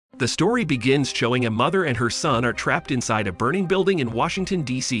The story begins showing a mother and her son are trapped inside a burning building in Washington,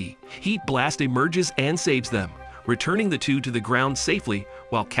 D.C. Heat Blast emerges and saves them, returning the two to the ground safely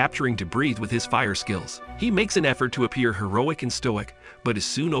while capturing debris with his fire skills. He makes an effort to appear heroic and stoic, but is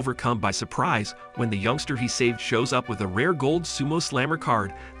soon overcome by surprise when the youngster he saved shows up with a rare gold Sumo Slammer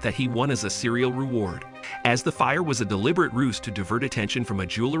card that he won as a serial reward. As the fire was a deliberate ruse to divert attention from a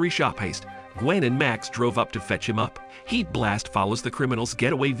jewelry shop heist, Gwen and Max drove up to fetch him up. Heat Blast follows the criminal's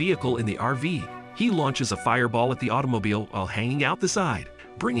getaway vehicle in the RV. He launches a fireball at the automobile while hanging out the side,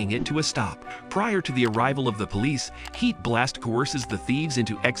 bringing it to a stop. Prior to the arrival of the police, Heat Blast coerces the thieves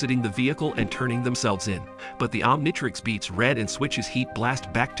into exiting the vehicle and turning themselves in. But the Omnitrix beats red and switches Heat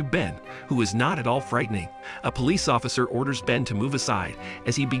Blast back to Ben, who is not at all frightening. A police officer orders Ben to move aside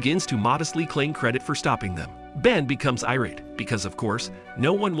as he begins to modestly claim credit for stopping them. Ben becomes irate because, of course,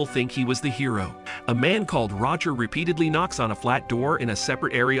 no one will think he was the hero. A man called Roger repeatedly knocks on a flat door in a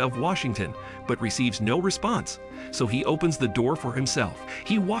separate area of Washington, but receives no response, so he opens the door for himself.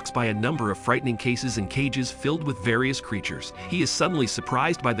 He walks by a number of frightening cases and cages filled with various creatures. He is suddenly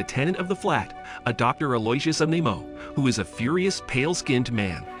surprised by the tenant of the flat, a Dr. Aloysius Animo, who is a furious, pale-skinned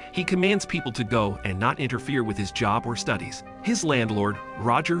man. He commands people to go and not interfere with his job or studies. His landlord,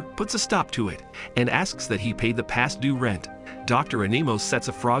 Roger, puts a stop to it and asks that he pay the past due rent. Dr. Animo sets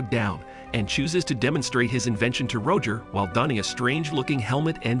a frog down and chooses to demonstrate his invention to Roger while donning a strange-looking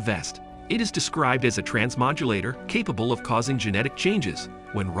helmet and vest. It is described as a transmodulator capable of causing genetic changes.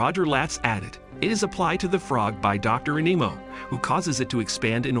 When Roger laughs at it, it is applied to the frog by Dr. Animo, who causes it to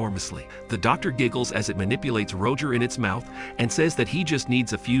expand enormously. The doctor giggles as it manipulates Roger in its mouth and says that he just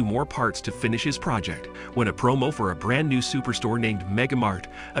needs a few more parts to finish his project. When a promo for a brand new superstore named MegaMart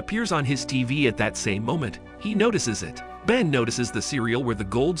appears on his TV at that same moment, he notices it. Ben notices the cereal where the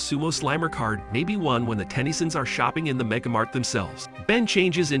gold Sumo Slammer card may be won when the Tennysons are shopping in the MegaMart themselves. Ben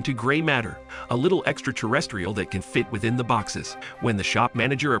changes into gray matter, a little extraterrestrial that can fit within the boxes. When the shop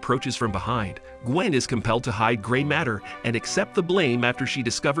manager approaches from behind, Gwen is compelled to hide gray matter and accept the blame after she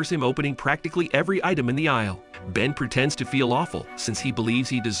discovers him opening practically every item in the aisle. Ben pretends to feel awful since he believes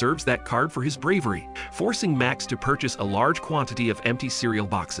he deserves that card for his bravery, forcing Max to purchase a large quantity of empty cereal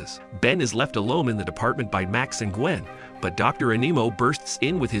boxes. Ben is left alone in the department by Max and Gwen, but Dr. Animo bursts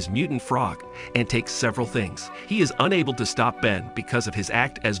in with his mutant frog and takes several things. He is unable to stop Ben because of his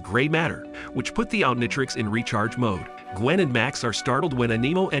act as gray matter, which put the Omnitrix in recharge mode. Gwen and Max are startled when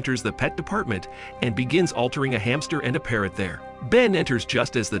Animo enters the pet department and begins altering a hamster and a parrot there. Ben enters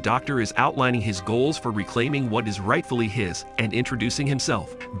just as the doctor is outlining his goals for reclaiming what is rightfully his and introducing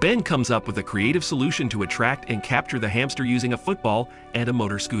himself. Ben comes up with a creative solution to attract and capture the hamster using a football and a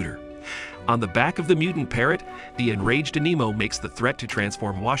motor scooter. On the back of the mutant parrot, the enraged Animo makes the threat to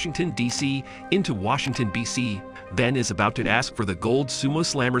transform Washington, D.C. into Washington, B.C. Ben is about to ask for the gold Sumo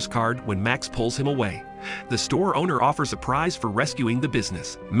Slammer's card when Max pulls him away. The store owner offers a prize for rescuing the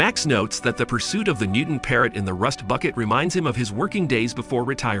business. Max notes that the pursuit of the mutant parrot in the rust bucket reminds him of his working days before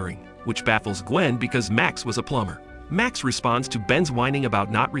retiring, which baffles Gwen because Max was a plumber. Max responds to Ben's whining about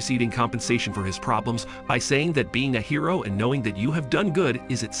not receiving compensation for his problems by saying that being a hero and knowing that you have done good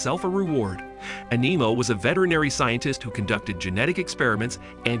is itself a reward. Animo was a veterinary scientist who conducted genetic experiments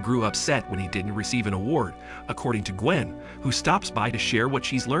and grew upset when he didn't receive an award, according to Gwen, who stops by to share what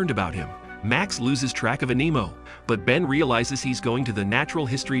she's learned about him. Max loses track of Animo, but Ben realizes he's going to the Natural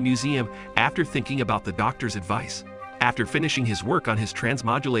History Museum after thinking about the doctor's advice. After finishing his work on his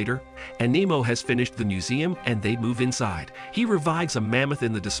transmodulator, Animo has finished the museum and they move inside. He revives a mammoth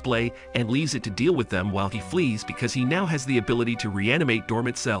in the display and leaves it to deal with them while he flees because he now has the ability to reanimate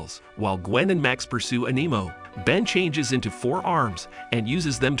dormant cells. While Gwen and Max pursue Animo, Ben changes into 4 arms and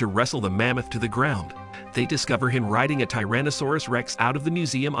uses them to wrestle the mammoth to the ground. They discover him riding a Tyrannosaurus Rex out of the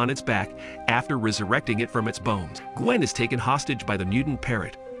museum on its back after resurrecting it from its bones. Gwen is taken hostage by the mutant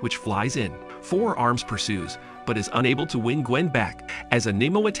parrot, which flies in. 4 Arms pursues, but is unable to win Gwen back as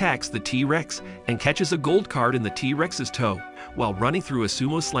Animo attacks the T-Rex and catches a gold card in the T-Rex's toe while running through a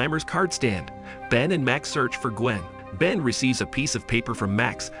Sumo Slammer's card stand. Ben and Max search for Gwen. Ben receives a piece of paper from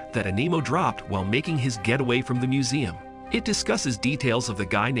Max that Animo dropped while making his getaway from the museum. It discusses details of the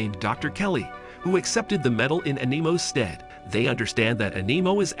guy named Dr. Kelly, who accepted the medal in Animo's stead. They understand that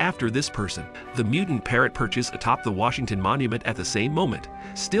Animo is after this person. The mutant parrot perches atop the Washington Monument at the same moment,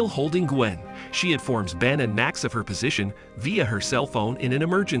 still holding Gwen. She informs Ben and Max of her position via her cell phone in an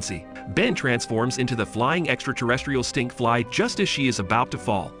emergency. Ben transforms into the flying extraterrestrial Stinkfly just as she is about to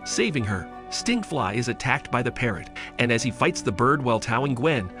fall, saving her. Stinkfly is attacked by the parrot, and as he fights the bird while towing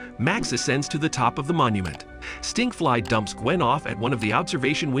Gwen, Max ascends to the top of the monument. Stinkfly dumps Gwen off at one of the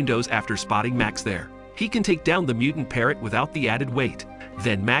observation windows after spotting Max there. He can take down the mutant parrot without the added weight.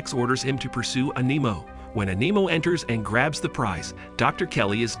 Then Max orders him to pursue Animo. When Animo enters and grabs the prize, Dr.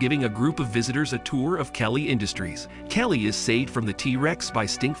 Kelly is giving a group of visitors a tour of Kelly Industries. Kelly is saved from the T-Rex by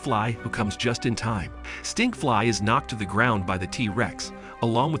Stinkfly, who comes just in time. Stinkfly is knocked to the ground by the T-Rex,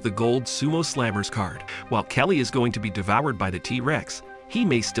 along with the gold Sumo Slammers card. While Kelly is going to be devoured by the T-Rex, he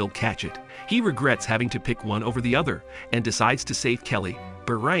may still catch it. He regrets having to pick one over the other and decides to save Kelly,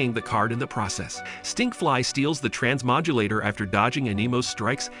 burying the card in the process. Stinkfly steals the transmodulator after dodging Animo's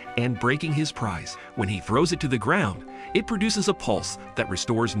strikes and breaking his prize. When he throws it to the ground, it produces a pulse that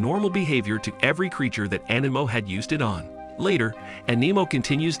restores normal behavior to every creature that Animo had used it on. Later, Animo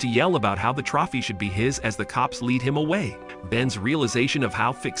continues to yell about how the trophy should be his as the cops lead him away. Ben's realization of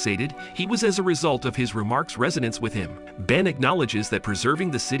how fixated he was as a result of his remarks resonance with him. Ben acknowledges that preserving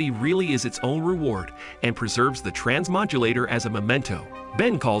the city really is its own reward and preserves the transmodulator as a memento.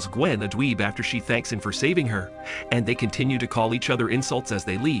 Ben calls Gwen a dweeb after she thanks him for saving her, and they continue to call each other insults as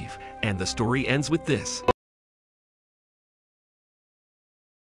they leave, and the story ends with this.